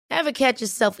Ever catch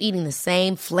yourself eating the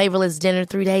same flavorless dinner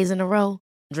 3 days in a row?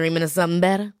 Dreaming of something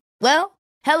better? Well,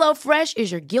 HelloFresh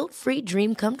is your guilt-free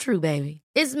dream come true, baby.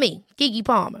 It's me, Keke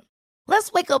Palmer.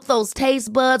 Let's wake up those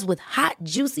taste buds with hot,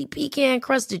 juicy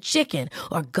pecan-crusted chicken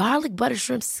or garlic butter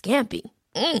shrimp scampi.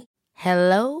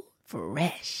 Hello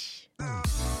Fresh.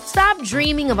 Stop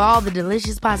dreaming of all the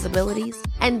delicious possibilities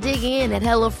and dig in at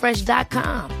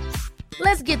HelloFresh.com.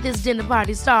 Let's get this dinner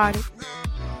party started.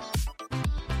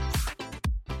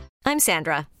 I'm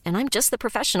Sandra, and I'm just the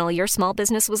professional your small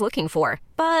business was looking for.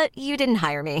 But you didn't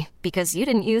hire me because you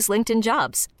didn't use LinkedIn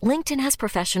Jobs. LinkedIn has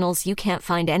professionals you can't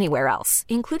find anywhere else,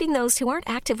 including those who aren't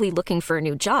actively looking for a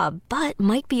new job, but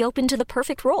might be open to the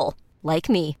perfect role, like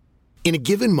me. In a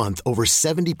given month, over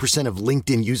 70% of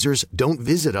LinkedIn users don't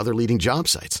visit other leading job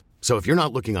sites. So if you're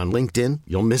not looking on LinkedIn,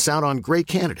 you'll miss out on great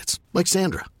candidates like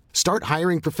Sandra. Start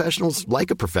hiring professionals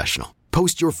like a professional.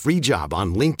 Post your free job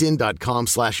on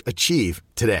linkedin.com/achieve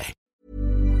today.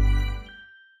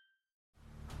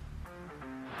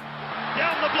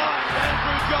 Down the blind,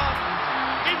 Andrew John.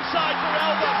 Inside for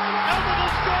Albert. Albert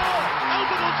will score.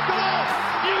 Albert will score.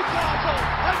 Newcastle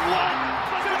have won.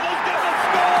 Biddle's going to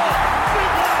score.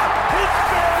 Fiddler. It's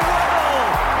farewell.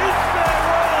 It's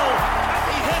farewell. And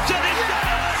he hits it. He's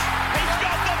done it. He's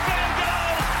got the field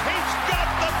goal. He's got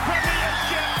the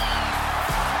premiership.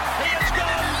 He has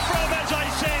gone from, as I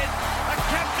said, a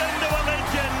captain to a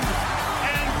legend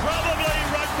and probably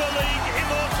rugby league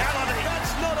immortality.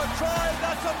 That's not a try.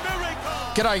 That's a miracle.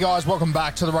 G'day guys, welcome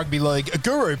back to the Rugby League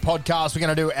Guru podcast. We're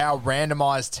going to do our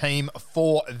randomised team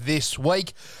for this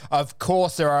week. Of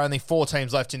course, there are only 4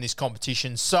 teams left in this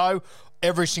competition, so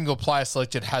every single player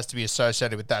selected has to be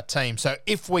associated with that team. So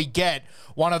if we get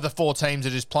one of the 4 teams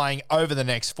that is playing over the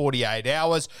next 48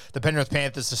 hours, the Penrith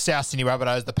Panthers, the South Sydney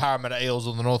Rabbitohs, the Parramatta Eels,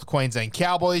 or the North Queensland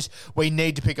Cowboys, we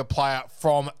need to pick a player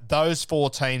from those 4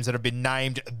 teams that have been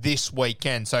named this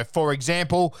weekend. So for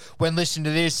example, when listening to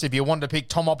this, if you wanted to pick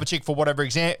Tom Opachik for whatever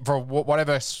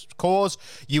cause,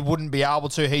 you wouldn't be able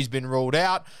to. He's been ruled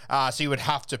out. So you would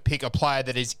have to pick a player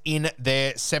that is in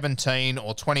their 17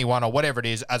 or 21 or whatever it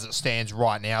is as it stands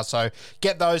right now. So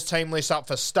get those team lists up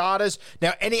for starters.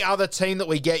 Now, any other team that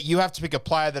we get, you have to pick a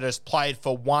player that has played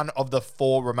for one of the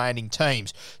 4 remaining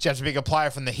teams. So you have to pick a player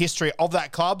from the history of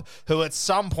that club who at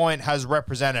some point has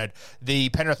represented the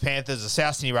Penrith Panthers, the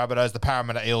South Sydney Rabbitohs, the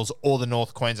Parramatta Eels, or the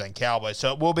North Queensland Cowboys.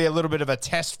 So it will be a little bit of a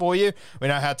test for you. We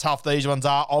know how tough these ones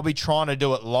are. I'll be trying to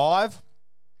do it live,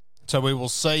 so we will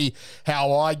see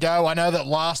how I go. I know that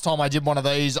last time I did one of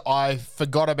these, I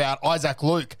forgot about Isaac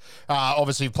Luke.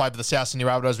 Obviously, he played for the South Sydney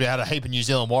Rabbitohs. We had a heap of New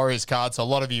Zealand Warriors cards, so a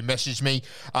lot of you messaged me.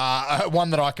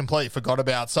 One that I completely forgot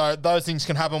about. So those things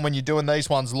can happen when you're doing these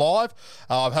ones live.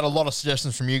 I've had a lot of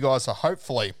suggestions from you guys, so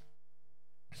hopefully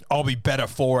I'll be better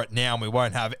for it now and we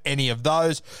won't have any of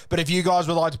those. But if you guys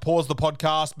would like to pause the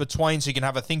podcast between so you can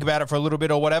have a think about it for a little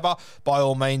bit or whatever, by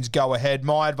all means, go ahead.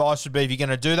 My advice would be, if you're going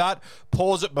to do that,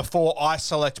 pause it before I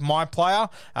select my player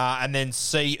and then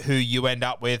see who you end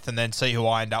up with and then see who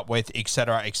I end up with,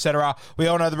 etc., etc. We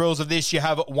all know the rules of this. You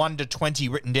have 1 to 20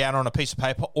 written down on a piece of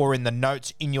paper or in the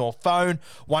notes in your phone.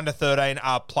 1 to 13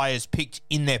 are players picked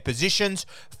in their positions.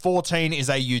 14 is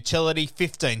a utility.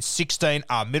 15, 16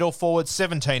 are middle forwards.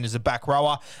 17 is a back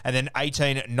rower, and then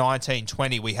 18, 19,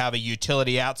 20, we have a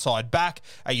utility outside back,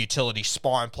 a utility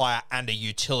spine player, and a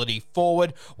utility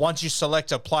forward. Once you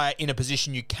select a player in a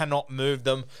position, you cannot move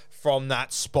them from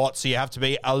that spot, so you have to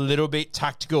be a little bit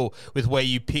tactical with where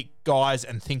you pick guys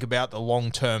and think about the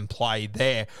long-term play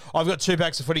there. I've got 2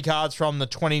 packs of footy cards from the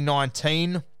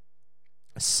 2019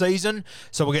 season,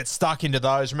 so we'll get stuck into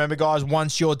those. Remember, guys,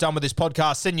 once you're done with this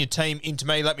podcast, send your team into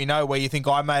me. Let me know where you think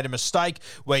I made a mistake,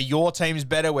 where your team's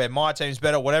better, where my team's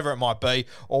better, whatever it might be.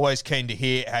 Always keen to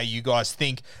hear how you guys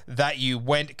think that you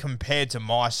went compared to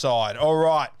my side. All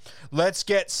right, let's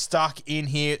get stuck in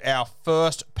here. Our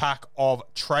first pack of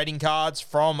trading cards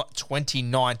from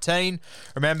 2019.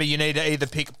 Remember, you need to either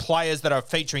pick players that are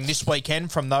featuring this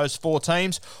weekend from those 4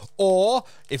 teams, or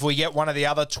if we get one of the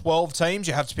other 12 teams,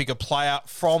 you have to pick a player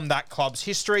from that club's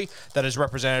history that has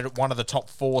represented one of the top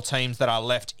 4 teams that are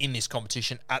left in this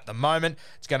competition at the moment.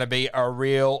 It's going to be a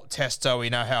real tester. We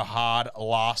know how hard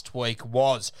last week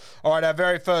was. All right, our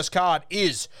very first card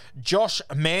is Josh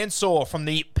Mansour from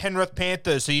the Penrith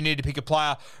Panthers. So you need to pick a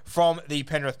player from the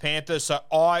Penrith Panthers. So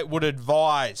I would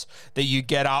advise that you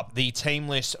get up the team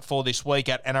list for this week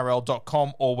at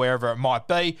NRL.com or wherever it might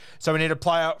be. So we need a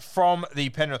player from the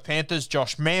Penrith Panthers,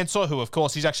 Josh Mansour, who of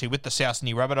course is actually with the South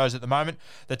Sydney Rabbitohs at the moment. moment,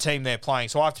 the team they're playing.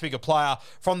 So I have to pick a player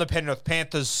from the Penrith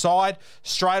Panthers side.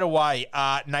 Straight away,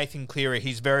 Nathan Cleary.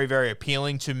 He's very, very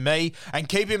appealing to me. And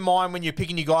keep in mind when you're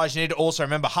picking your guys, you need to also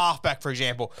remember halfback, for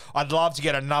example. I'd love to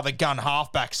get another gun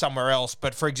halfback somewhere else.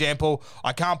 But for example,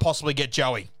 I can't possibly get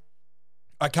Joey.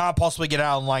 I can't possibly get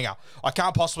Alan Langer. I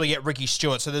can't possibly get Ricky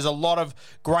Stewart. So there's a lot of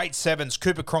great sevens,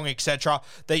 Cooper Cronk, etc.,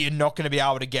 that you're not going to be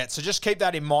able to get. So just keep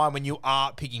that in mind when you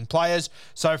are picking players.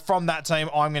 So from that team,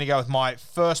 I'm going to go with my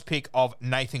first pick of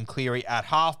Nathan Cleary at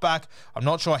halfback. I'm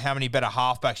not sure how many better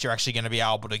halfbacks you're actually going to be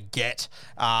able to get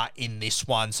in this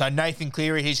one. So Nathan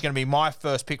Cleary, he's going to be my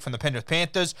first pick from the Penrith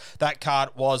Panthers. That card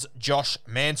was Josh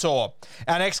Mansour.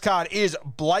 Our next card is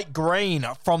Blake Green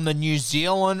from the New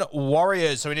Zealand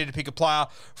Warriors. So we need to pick a player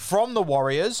from the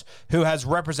Warriors who has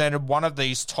represented one of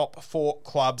these top 4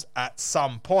 clubs at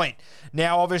some point.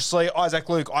 Now, obviously, Isaac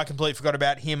Luke, I completely forgot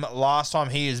about him last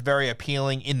time. He is very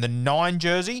appealing in the 9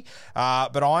 jersey,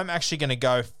 but I'm actually going to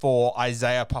go for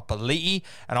Isaiah Papali'i,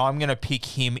 and I'm going to pick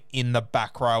him in the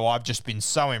back row. I've just been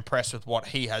so impressed with what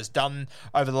he has done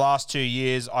over the last 2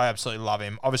 years. I absolutely love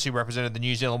him. Obviously represented the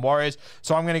New Zealand Warriors,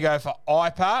 so I'm going to go for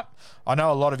IPAP. I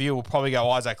know a lot of you will probably go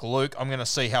Isaac Luke. I'm going to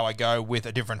see how I go with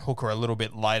a different hooker a little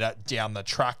bit later down the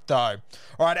track, though.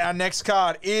 All right, our next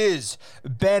card is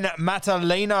Ben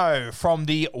Matalino from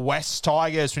the West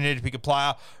Tigers. We need to pick a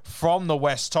player from the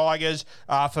West Tigers.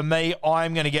 For me,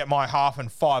 I'm going to get my half and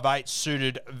 5'8"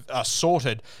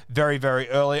 sorted very, very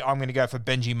early. I'm going to go for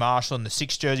Benji Marshall in the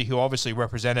 6 jersey, who obviously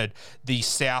represented the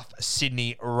South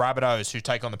Sydney Rabbitohs, who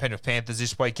take on the Penrith Panthers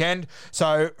this weekend.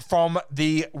 So from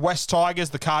the West Tigers,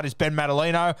 the card is Ben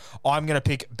Matalino. I'm going to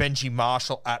pick Benji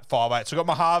Marshall at 5'8". So I got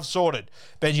my halves sorted.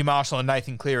 Benji Marshall and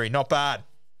Nathan Cleary. Not bad.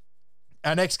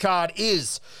 Our next card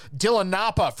is Dylan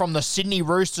Napa from the Sydney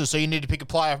Roosters. So you need to pick a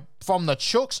player from the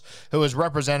Chooks who has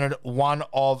represented one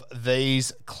of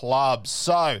these clubs.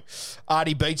 So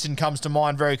Artie Beetson comes to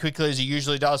mind very quickly, as he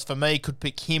usually does for me. Could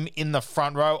pick him in the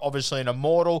front row, obviously an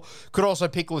immortal. Could also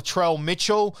pick Latrell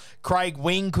Mitchell. Craig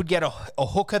Wing could get a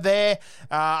hooker there.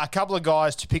 A couple of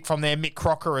guys to pick from there. Mick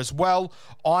Crocker as well.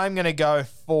 I'm going to go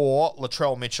for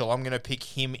Latrell Mitchell. I'm going to pick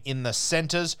him in the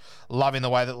centres. Loving the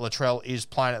way that Latrell is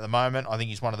playing at the moment. I think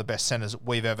he's one of the best centres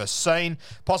we've ever seen.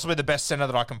 Possibly the best centre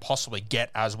that I can possibly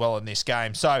get as well in this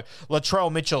game. So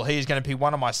Latrell Mitchell, he is going to be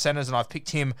one of my centres, and I've picked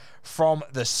him from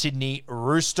the Sydney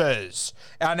Roosters.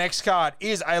 Our next card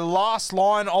is a last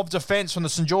line of defence from the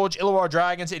St. George Illawarra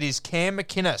Dragons. It is Cam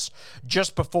McInnes,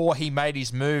 just before he made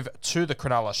his move to the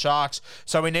Cronulla Sharks.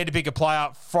 So we need to pick a player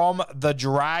from the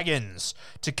Dragons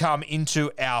to come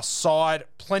into our side.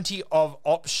 Plenty of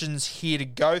options here to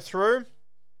go through.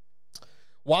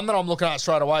 One that I'm looking at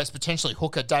straight away is potentially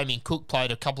hooker Damien Cook.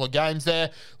 Played a couple of games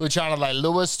there. Luciano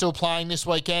Leilua still playing this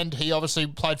weekend. He obviously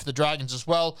played for the Dragons as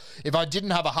well. If I didn't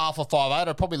have a half or 5'8",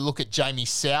 I'd probably look at Jamie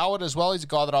Soward as well. He's a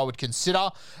guy that I would consider.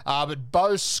 But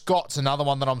Beau Scott's another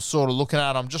one that I'm sort of looking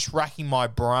at. I'm just racking my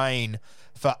brain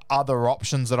for other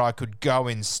options that I could go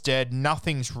instead.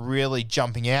 Nothing's really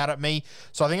jumping out at me.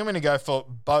 So I think I'm going to go for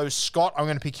Beau Scott. I'm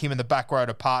going to pick him in the back row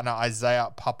to partner Isaiah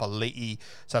Papali'i.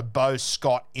 So Beau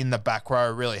Scott in the back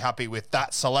row. Really happy with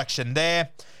that selection there.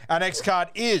 Our next card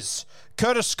is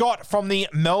Curtis Scott from the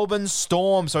Melbourne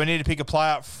Storm. So we need to pick a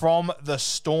player from the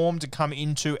Storm to come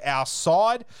into our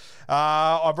side.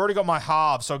 I've already got my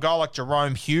halves, so a guy like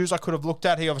Jerome Hughes I could have looked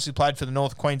at. He obviously played for the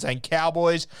North Queensland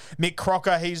Cowboys. Mick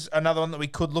Crocker, he's another one that we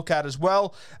could look at as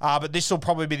well. But this will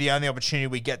probably be the only opportunity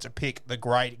we get to pick the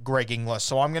great Greg Inglis.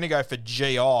 So I'm going to go for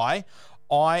GI.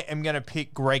 I am going to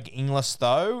pick Greg Inglis,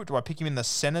 though. Do I pick him in the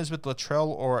centres with Latrell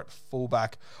or at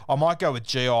fullback? I might go with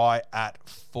GI at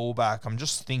fullback. I'm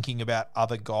just thinking about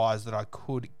other guys that I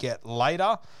could get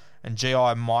later. And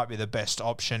GI might be the best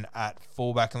option at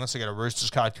fullback, unless I get a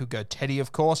Roosters card. Could go Teddy,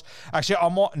 of course. Actually,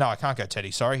 I can't go Teddy.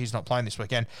 Sorry, he's not playing this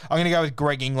weekend. I'm going to go with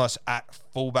Greg Inglis at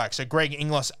fullback. So Greg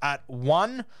Inglis at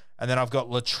 1, and then I've got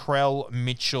Latrell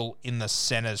Mitchell in the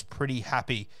centres. Pretty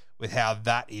happy with how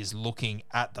that is looking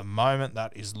at the moment.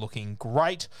 That is looking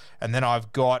great. And then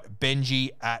I've got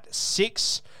Benji at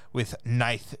 6 with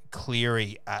Nath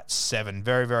Cleary at 7.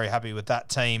 Very, very happy with that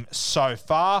team so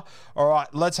far. All right,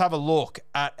 let's have a look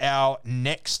at our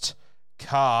next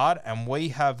card. And we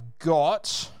have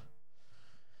got...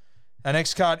 Our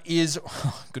next card is,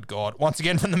 good God, once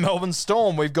again from the Melbourne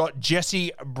Storm. We've got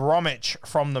Jesse Bromwich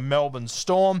from the Melbourne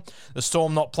Storm. The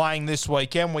Storm not playing this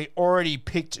weekend. We already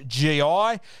picked GI,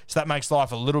 so that makes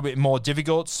life a little bit more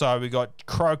difficult. So we've got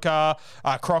Crocker,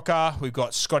 we've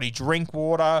got Scotty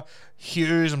Drinkwater,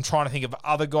 Hughes. I'm trying to think of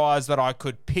other guys that I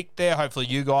could pick there. Hopefully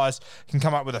you guys can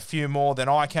come up with a few more than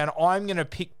I can. I'm going to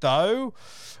pick, though,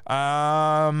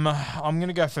 I'm going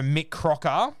to go for Mick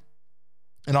Crocker.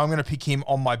 And I'm going to pick him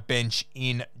on my bench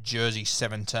in jersey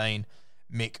 17,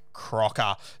 Mick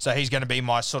Crocker. So he's going to be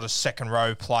my sort of second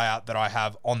row player that I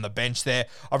have on the bench there.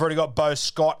 I've already got Bo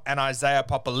Scott and Isaiah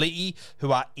Papali'i,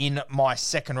 who are in my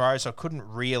second row, so I couldn't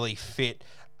really fit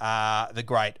the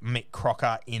great Mick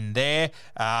Crocker in there.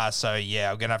 So,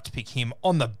 yeah, I'm going to have to pick him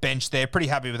on the bench there. Pretty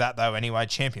happy with that, though, anyway.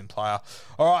 Champion player.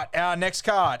 All right, our next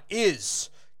card is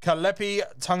Kalepi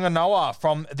Tanganoa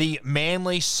from the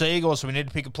Manly Seagulls. So we need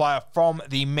to pick a player from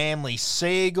the Manly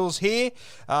Seagulls here.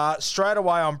 Straight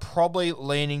away, I'm probably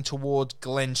leaning towards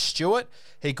Glenn Stewart.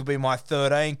 He could be my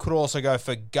 13. Could also go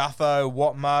for Gutho,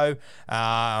 Watmo,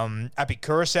 Api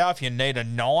Curacao. If you need a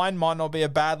 9, might not be a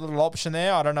bad little option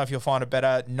there. I don't know if you'll find a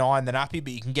better 9 than Api,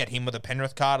 but you can get him with a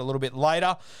Penrith card a little bit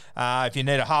later. If you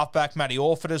need a halfback, Matty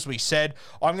Orford, as we said.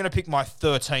 I'm going to pick my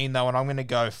 13, though, and I'm going to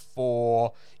go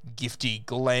for gifty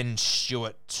Glenn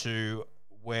Stewart to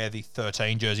wear the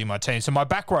 13 jersey in my team. So my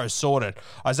back row sorted.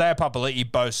 Isaiah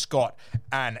Papali'i, Bo Scott,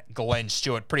 and Glenn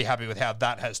Stewart. Pretty happy with how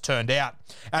that has turned out.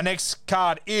 Our next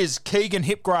card is Keegan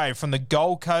Hipgrave from the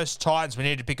Gold Coast Titans. We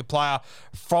need to pick a player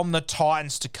from the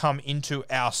Titans to come into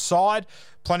our side.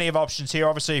 Plenty of options here.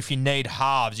 Obviously, if you need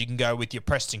halves, you can go with your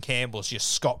Preston Campbells, your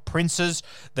Scott Princes,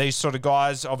 these sort of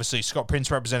guys. Obviously, Scott Prince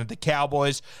represented the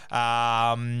Cowboys.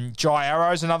 Jai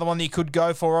Arrow's another one that you could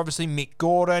go for. Obviously, Mick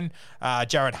Gordon,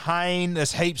 Jared Hayne.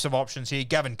 There's heaps of options here.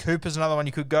 Gavin Cooper's another one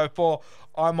you could go for.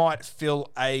 I might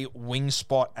fill a wing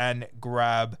spot and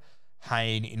grab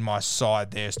Hayne in my side.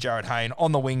 There's Jared Hayne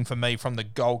on the wing for me from the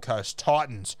Gold Coast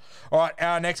Titans. All right,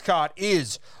 our next card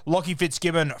is Lockie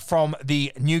Fitzgibbon from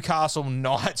the Newcastle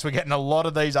Knights. We're getting a lot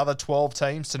of these other 12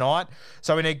 teams tonight.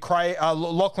 So we need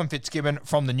Lachlan Fitzgibbon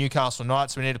from the Newcastle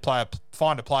Knights. We need to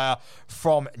find a player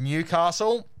from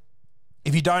Newcastle.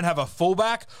 If you don't have a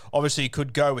fullback, obviously you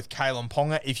could go with Kalen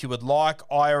Ponga if you would like.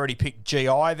 I already picked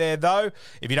GI there, though.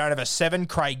 If you don't have a 7,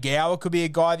 Craig Gower could be a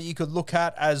guy that you could look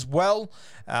at as well.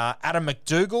 Adam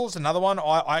McDougall's another one.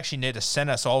 I actually need a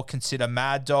centre, so I'll consider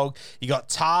Mad Dog. You got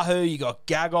Tahu, you got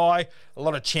Gagai, a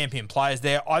lot of champion players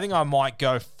there. I think I might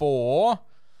go for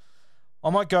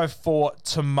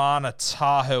Tamana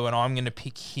Tahu, and I'm going to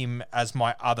pick him as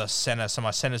my other centre. So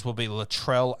my centres will be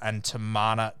Latrell and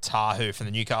Tamana Tahu from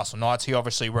the Newcastle Knights. He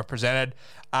obviously represented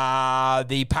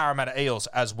the Parramatta Eels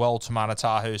as well, Tamana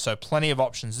Tahu. So plenty of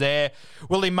options there.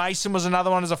 Willie Mason was another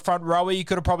one as a front rower you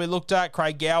could have probably looked at.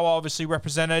 Craig Gower obviously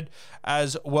represented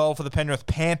as well for the Penrith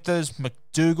Panthers.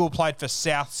 McDougall played for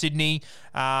South Sydney.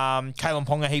 Kalen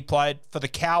Ponga, he played for the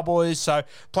Cowboys. So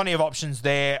plenty of options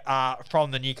there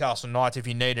from the Newcastle Knights if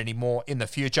you need any more in the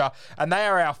future. And they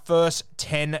are our first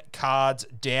 10 cards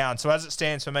down. So as it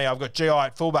stands for me, I've got GI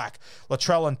at fullback,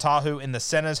 Latrell and Tahu in the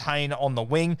centres, Hayne on the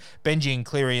wing, Benji and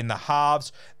Cleary in the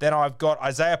halves. Then I've got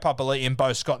Isaiah Papali'i and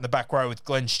Bo Scott in the back row with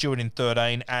Glenn Stewart in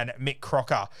 13 and Mick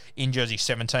Crocker in jersey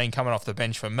 17 coming off the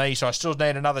bench for me. So I still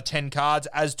need another 10 cards,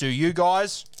 as do you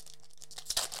guys.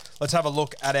 Let's have a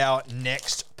look at our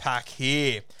next pack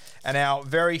here. And our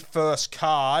very first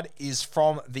card is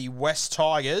from the West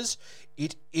Tigers.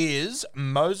 It is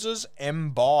Moses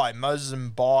Mbai. Moses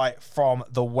Mbai from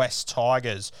the West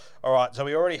Tigers. All right, so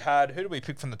we already had, who did we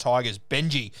pick from the Tigers?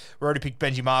 Benji. We already picked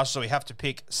Benji Marshall, so we have to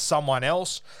pick someone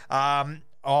else.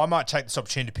 I might take this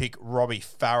opportunity to pick Robbie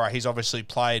Farah. He's obviously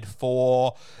played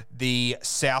for the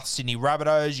South Sydney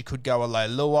Rabbitohs. You could go with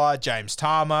Leilua, James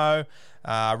Tarmo,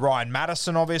 Ryan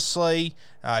Madison, obviously.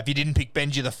 If you didn't pick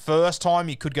Benji the first time,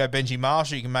 you could go Benji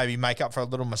Marshall. You can maybe make up for a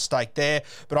little mistake there.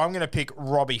 But I'm going to pick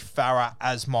Robbie Farah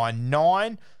as my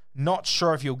 9. Not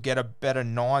sure if you'll get a better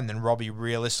 9 than Robbie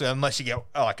realistically, unless you get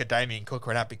like a Damien Cook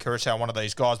or an Api Curacao, one of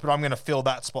these guys. But I'm going to fill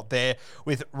that spot there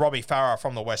with Robbie Farah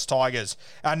from the West Tigers.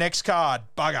 Our next card,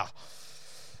 bugger.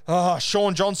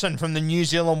 Sean Johnson from the New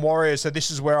Zealand Warriors. So this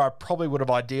is where I probably would have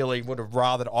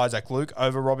rathered Isaac Luke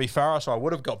over Robbie Farah. So I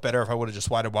would have got better if I would have just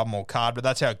waited one more card, but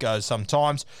that's how it goes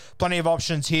sometimes. Plenty of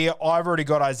options here. I've already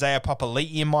got Isaiah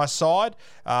Papali'i in my side.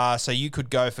 So you could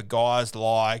go for guys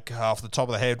like, off the top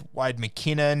of the head, Wade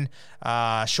McKinnon,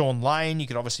 Sean Lane. You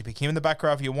could obviously pick him in the back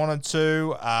row if you wanted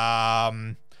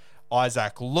to.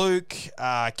 Isaac Luke.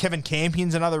 Kevin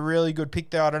Campion's another really good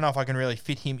pick there. I don't know if I can really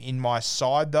fit him in my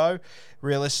side, though,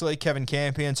 realistically, Kevin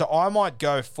Campion. So I might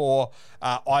go for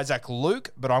Isaac Luke,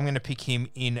 but I'm going to pick him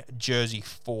in jersey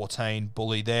 14,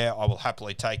 bully there. I will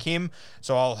happily take him.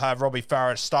 So I'll have Robbie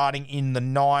Farah starting in the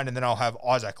 9, and then I'll have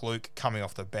Isaac Luke coming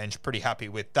off the bench. Pretty happy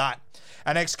with that.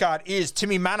 Our next card is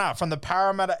Timmy Manor from the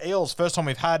Parramatta Eels. First time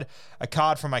we've had a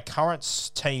card from a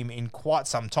current team in quite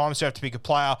some time, so you have to pick a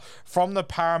player from the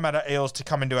Parramatta Eels to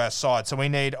come into our side. So we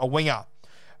need a winger,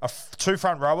 2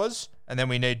 front rowers, and then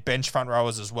we need bench front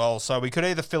rowers as well. So we could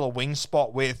either fill a wing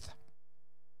spot with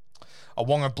a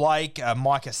Wonga Blake,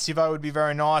 Micah Sivo would be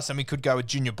very nice. And we could go with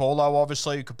Junior Borlo,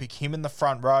 obviously. You could pick him in the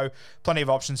front row. Plenty of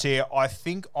options here. I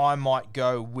think I might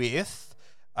go with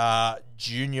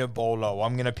Junior Borlo.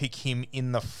 I'm going to pick him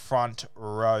in the front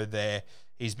row there.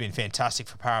 He's been fantastic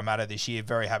for Parramatta this year.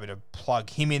 Very happy to plug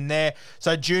him in there.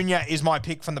 So Junior is my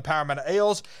pick from the Parramatta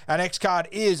Eels. Our next card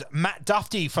is Matt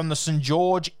Duffy from the St.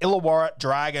 George Illawarra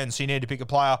Dragons. So you need to pick a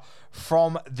player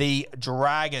from the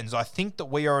Dragons. I think that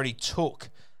we already took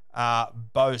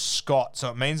Beau Scott. So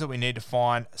it means that we need to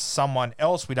find someone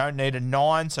else. We don't need a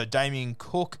 9. So Damien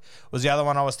Cook was the other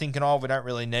one I was thinking of. We don't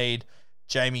really need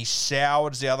Jamie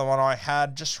Soward is the other one I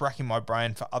had. Just racking my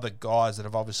brain for other guys that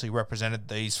have obviously represented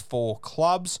these 4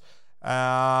 clubs.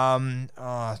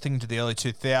 Thinking to the early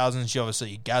 2000s, you obviously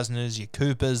your Gazners, your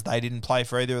Coopers, they didn't play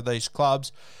for either of these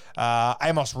clubs.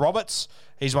 Amos Roberts,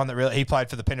 he's one that he played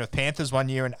for the Penrith Panthers one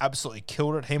year and absolutely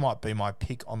killed it. He might be my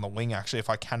pick on the wing, actually, if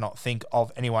I cannot think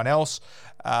of anyone else.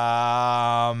 Maybe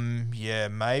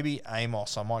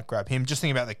Amos. I might grab him. Just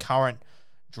thinking about the current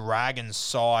Dragons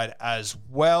side as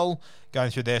well. Going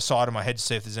through their side of my head to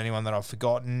see if there's anyone that I've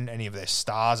forgotten, any of their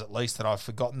stars at least that I've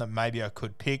forgotten that maybe I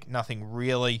could pick. Nothing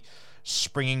really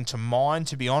springing to mind,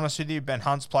 to be honest with you. Ben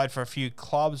Hunt's played for a few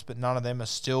clubs, but none of them are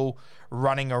still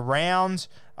running around.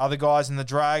 Other guys in the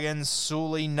Dragons,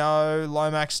 Sully, no.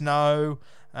 Lomax, no.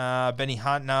 Benny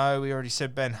Hunt, no. We already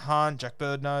said Ben Hunt. Jack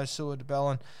Bird, no. Sula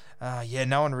DeBellin.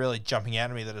 No one really jumping out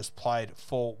at me that has played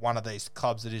for one of these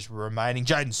clubs that is remaining.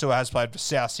 Jaden Sewer has played for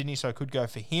South Sydney, so I could go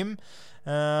for him.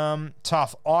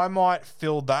 Tough. I might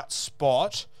fill that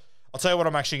spot. I'll tell you what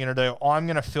I'm actually going to do. I'm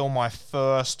going to fill my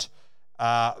first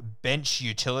bench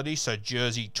utility, so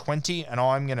jersey 20, and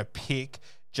I'm going to pick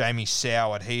Jamie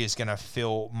Soward. He is going to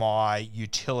fill my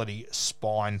utility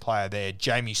spine player there,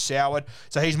 Jamie Soward.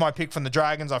 So he's my pick from the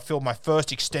Dragons. I filled my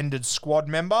first extended squad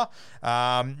member.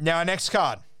 Now our next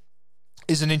card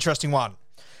is an interesting one.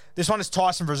 This one is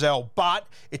Tyson Frizzell, but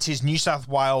it's his New South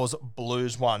Wales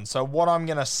Blues one. So what I'm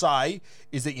going to say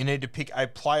is that you need to pick a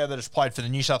player that has played for the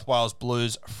New South Wales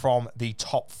Blues from the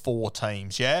top 4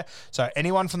 teams, yeah? So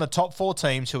anyone from the top 4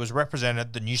 teams who has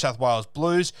represented the New South Wales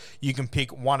Blues, you can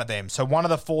pick one of them. So one of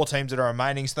the 4 teams that are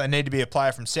remaining, so they need to be a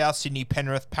player from South Sydney,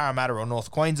 Penrith, Parramatta or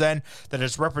North Queensland that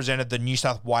has represented the New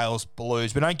South Wales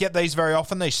Blues. We don't get these very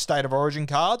often, these State of Origin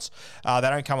cards. They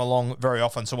don't come along very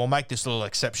often, so we'll make this little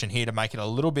exception here to make it a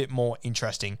little bit more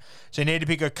interesting. So you need to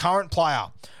pick a current player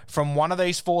from one of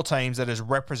these 4 teams that has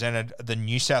represented the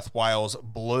New South Wales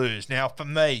Blues. Now, for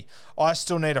me, I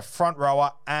still need a front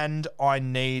rower and I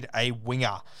need a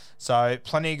winger. So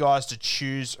plenty of guys to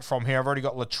choose from here. I've already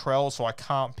got Latrell, so I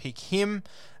can't pick him.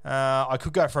 I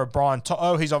could go for a Brian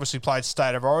To'o. He's obviously played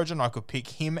State of Origin. I could pick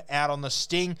him out on the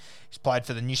sting. He's played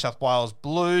for the New South Wales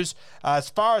Blues. As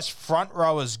far as front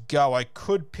rowers go, I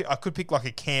could pick like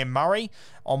a Cam Murray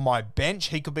on my bench.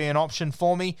 He could be an option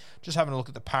for me. Just having a look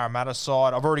at the Parramatta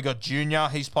side. I've already got Junior.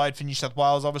 He's played for New South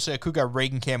Wales. Obviously, I could go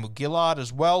Regan Campbell-Gillard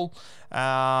as well.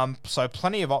 So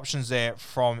plenty of options there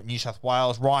from New South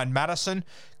Wales. Ryan Madison,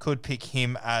 could pick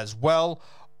him as well.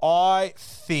 I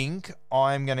think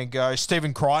I'm going to go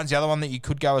Stephen Crichton's the other one that you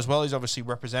could go as well. He's obviously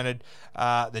represented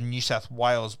the New South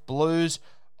Wales Blues.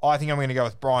 I think I'm going to go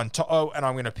with Brian To'o, and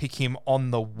I'm going to pick him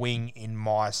on the wing in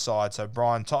my side. So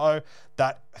Brian To'o,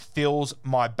 that fills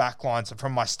my back line. So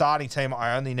from my starting team,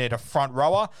 I only need a front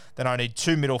rower. Then I need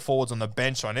 2 middle forwards on the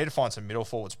bench. So I need to find some middle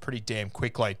forwards pretty damn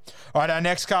quickly. All right, our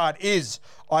next card is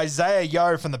Isaiah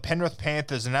Yeo from the Penrith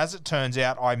Panthers. And as it turns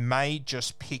out, I may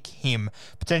just pick him.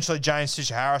 Potentially James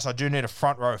Fisher-Harris. I do need a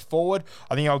front row forward.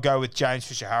 I think I'll go with James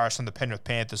Fisher-Harris from the Penrith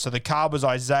Panthers. So the card was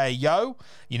Isaiah Yeo.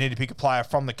 You need to pick a player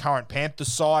from the current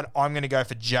Panthers side. I'm going to go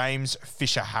for James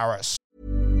Fisher-Harris.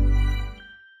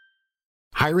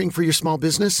 Hiring for your small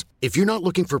business? If you're not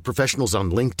looking for professionals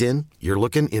on LinkedIn, you're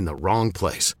looking in the wrong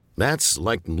place. That's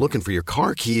like looking for your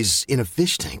car keys in a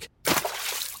fish tank.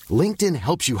 LinkedIn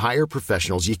helps you hire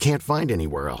professionals you can't find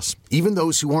anywhere else, even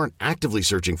those who aren't actively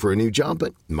searching for a new job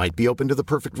but might be open to the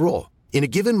perfect role. In a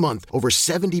given month, over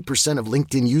 70% of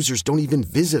LinkedIn users don't even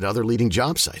visit other leading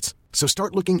job sites. So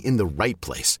start looking in the right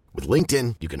place. With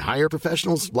LinkedIn, you can hire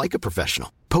professionals like a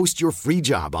professional. Post your free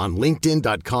job on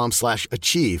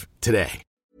linkedin.com/achieve today.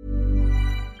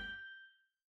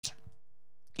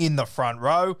 In the front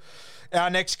row, our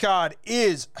next card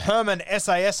is Herman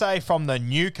Sasa from the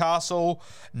Newcastle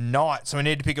Knights. So we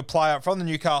need to pick a player from the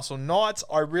Newcastle Knights.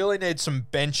 I really need some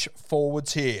bench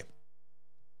forwards here.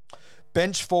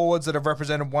 bench forwards that have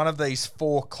represented one of these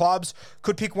four clubs.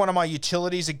 Could pick one of my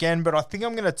utilities again, but I think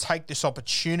I'm going to take this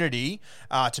opportunity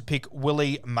to pick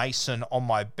Willie Mason on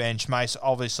my bench. Mace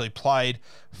obviously played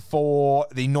for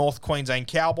the North Queensland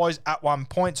Cowboys at one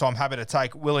point, so I'm happy to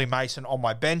take Willie Mason on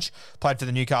my bench. Played for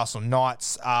the Newcastle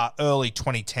Knights early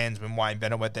 2010s when Wayne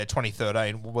Bennett went there.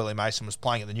 2013, Willie Mason was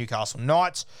playing at the Newcastle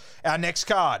Knights. Our next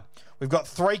card, we've got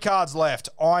 3 cards left.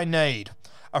 I need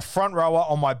a front rower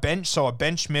on my bench, so a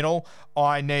bench middle.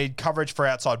 I need coverage for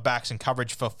outside backs and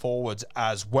coverage for forwards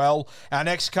as well. Our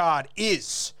next card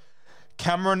is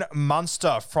Cameron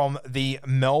Munster from the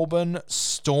Melbourne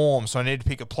Storm. So I need to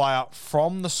pick a player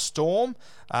from the Storm.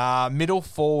 Middle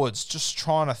forwards, just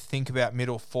trying to think about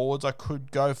middle forwards I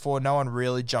could go for. No one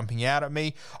really jumping out at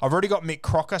me. I've already got Mick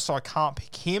Crocker, so I can't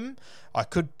pick him. I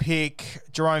could pick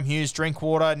Jerome Hughes,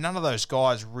 Drinkwater. None of those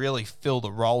guys really fill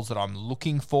the roles that I'm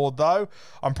looking for, though.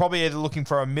 I'm probably either looking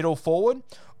for a middle forward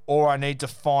or I need to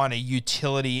find a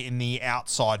utility in the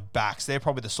outside backs. They're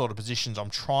probably the sort of positions I'm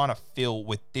trying to fill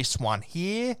with this one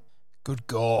here. Good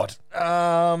God.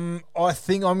 I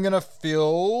think I'm going to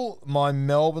fill my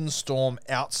Melbourne Storm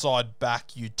outside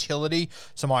back utility,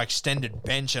 so my extended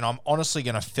bench, and I'm honestly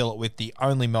going to fill it with the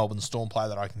only Melbourne Storm player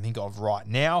that I can think of right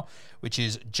now, which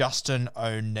is Justin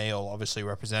O'Neill. Obviously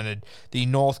represented the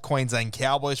North Queensland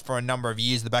Cowboys for a number of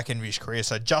years, the back end of his career.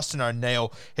 So Justin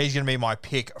O'Neill, he's going to be my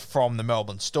pick from the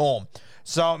Melbourne Storm.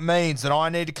 So it means that I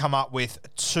need to come up with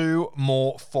 2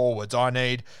 more forwards. I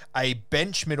need a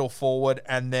bench middle forward,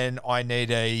 and then I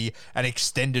need an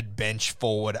extended bench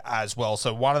forward as well.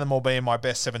 So one of them will be in my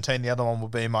best 17, the other one will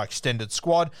be in my extended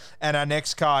squad. And our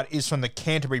next card is from the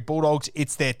Canterbury Bulldogs.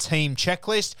 It's their team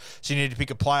checklist. So you need to pick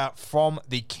a player from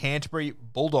the Canterbury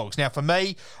Bulldogs. Now for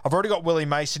me, I've already got Willie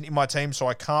Mason in my team, so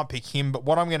I can't pick him. But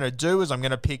what I'm going to do is I'm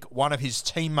going to pick one of his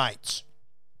teammates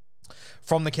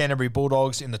from the Canterbury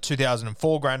Bulldogs in the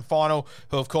 2004 Grand Final,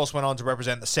 who of course went on to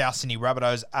represent the South Sydney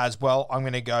Rabbitohs as well. I'm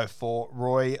going to go for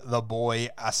Roy the Boy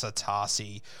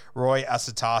Asotasi. Roy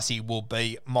Asotasi will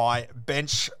be my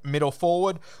bench middle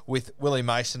forward with Willie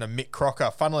Mason and Mick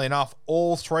Crocker. Funnily enough,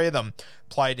 all 3 of them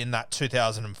played in that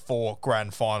 2004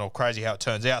 Grand Final. Crazy how it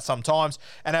turns out sometimes.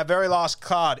 And our very last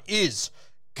card is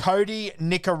Cody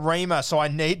Nikorima. So I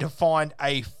need to find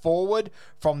a forward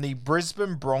from the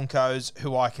Brisbane Broncos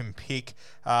who I can pick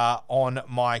on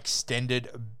my extended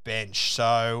bench.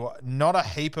 So not a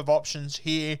heap of options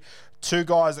here. 2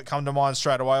 guys that come to mind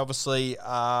straight away. Obviously,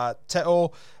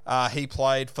 Te'o, he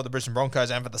played for the Brisbane Broncos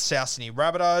and for the South Sydney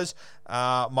Rabbitohs.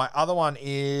 My other one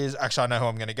is, actually I know who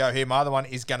I'm going to go here. My other one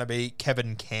is going to be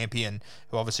Kevin Campion,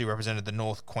 who obviously represented the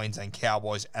North Queensland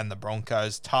Cowboys and the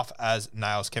Broncos. Tough as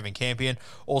nails, Kevin Campion.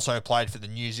 Also played for the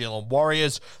New Zealand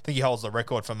Warriors. I think he holds the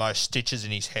record for most stitches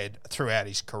in his head throughout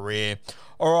his career.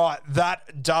 All right,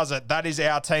 that does it. That is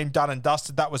our team done and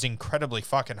dusted. That was incredibly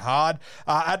fucking hard.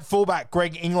 At fullback,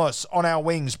 Greg Inglis. On our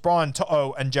wings, Brian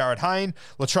To'o and Jared Hayne.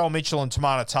 Latrell Mitchell and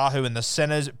Tamana Tahu in the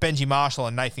centres. Benji Marshall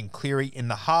and Nathan Cleary in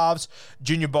the halves.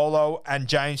 Junior Bolo and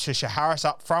James Fisher-Harris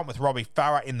up front with Robbie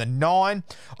Farah in the 9.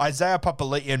 Isaiah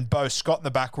Papali'i and Bo Scott in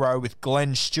the back row with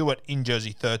Glenn Stewart in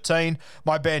jersey 13.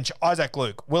 My bench, Isaac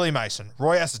Luke, Willie Mason,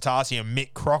 Roy Asotasi and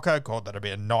Mick Crocker. God, that'll be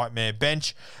a nightmare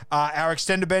bench. Our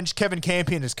extended bench, Kevin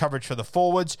Campion as coverage for the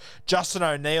forwards, Justin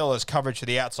O'Neill as coverage for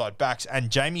the outside backs,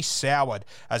 and Jamie Soward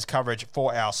as coverage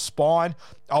for our spine.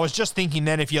 I was just thinking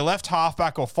then, if you left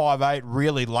halfback or 5'8"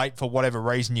 really late for whatever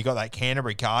reason, you got that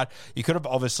Canterbury card, you could have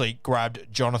obviously grabbed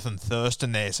Jonathan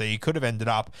Thurston there. So you could have ended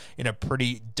up in a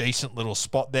pretty decent little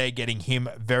spot there, getting him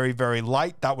very, very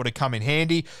late. That would have come in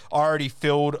handy. I already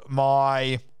filled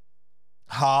my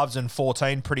halves and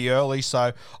 14 pretty early,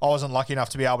 so I wasn't lucky enough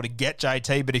to be able to get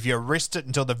JT, but if you risked it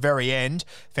until the very end,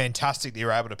 fantastic that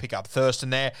you're able to pick up Thurston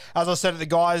there. As I said at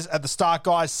the start,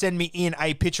 guys, send me in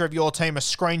a picture of your team, a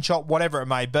screenshot, whatever it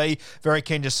may be. Very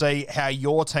keen to see how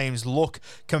your teams look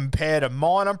compared to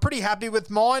mine. I'm pretty happy with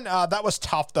mine. That was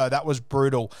tough though. That was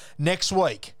brutal. Next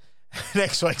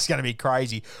week's going to be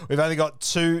crazy. We've only got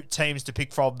 2 teams to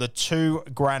pick from, the 2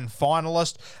 grand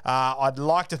finalists. I'd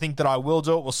like to think that I will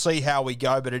do it. We'll see how we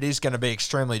go, but it is going to be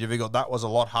extremely difficult. That was a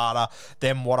lot harder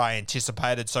than what I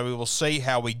anticipated, so we will see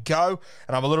how we go,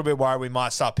 and I'm a little bit worried we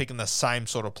might start picking the same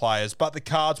sort of players, but the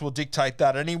cards will dictate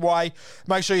that anyway.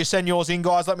 Make sure you send yours in,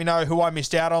 guys. Let me know who I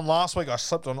missed out on last week. I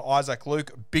slept on Isaac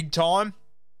Luke big time.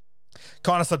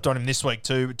 Kind of slept on him this week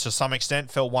too, to some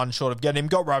extent. Fell one short of getting him.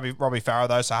 Got Robbie Farah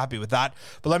though, so happy with that.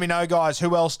 But let me know, guys,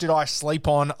 who else did I sleep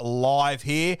on live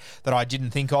here that I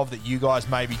didn't think of that you guys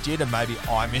maybe did and maybe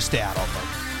I missed out on them.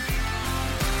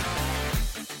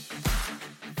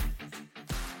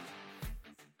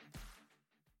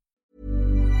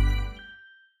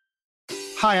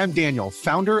 Hi, I'm Daniel,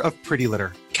 founder of Pretty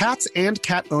Litter. Cats and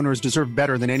cat owners deserve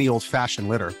better than any old-fashioned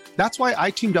litter. That's why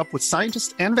I teamed up with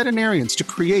scientists and veterinarians to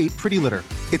create Pretty Litter.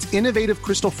 Its innovative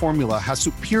crystal formula has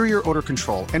superior odor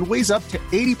control and weighs up to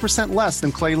 80% less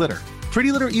than clay litter.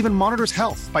 Pretty Litter even monitors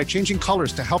health by changing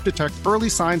colors to help detect early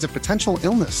signs of potential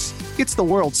illness. It's the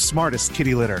world's smartest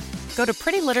kitty litter. Go to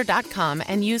prettylitter.com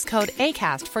and use code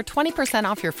ACAST for 20%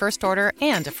 off your first order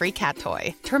and a free cat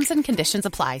toy. Terms and conditions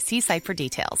apply. See site for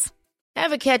details.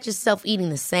 Ever catch yourself eating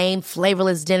the same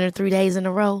flavorless dinner 3 days in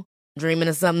a row? Dreaming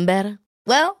of something better?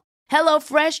 Well,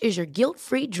 HelloFresh is your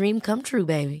guilt-free dream come true,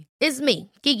 baby. It's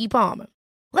me, Keke Palmer.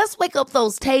 Let's wake up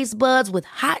those taste buds with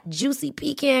hot, juicy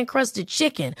pecan-crusted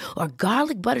chicken or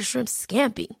garlic butter shrimp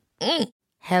scampi.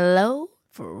 Hello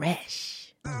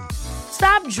Fresh.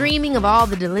 Stop dreaming of all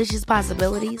the delicious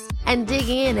possibilities and dig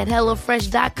in at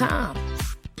HelloFresh.com.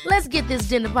 Let's get this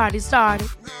dinner party started.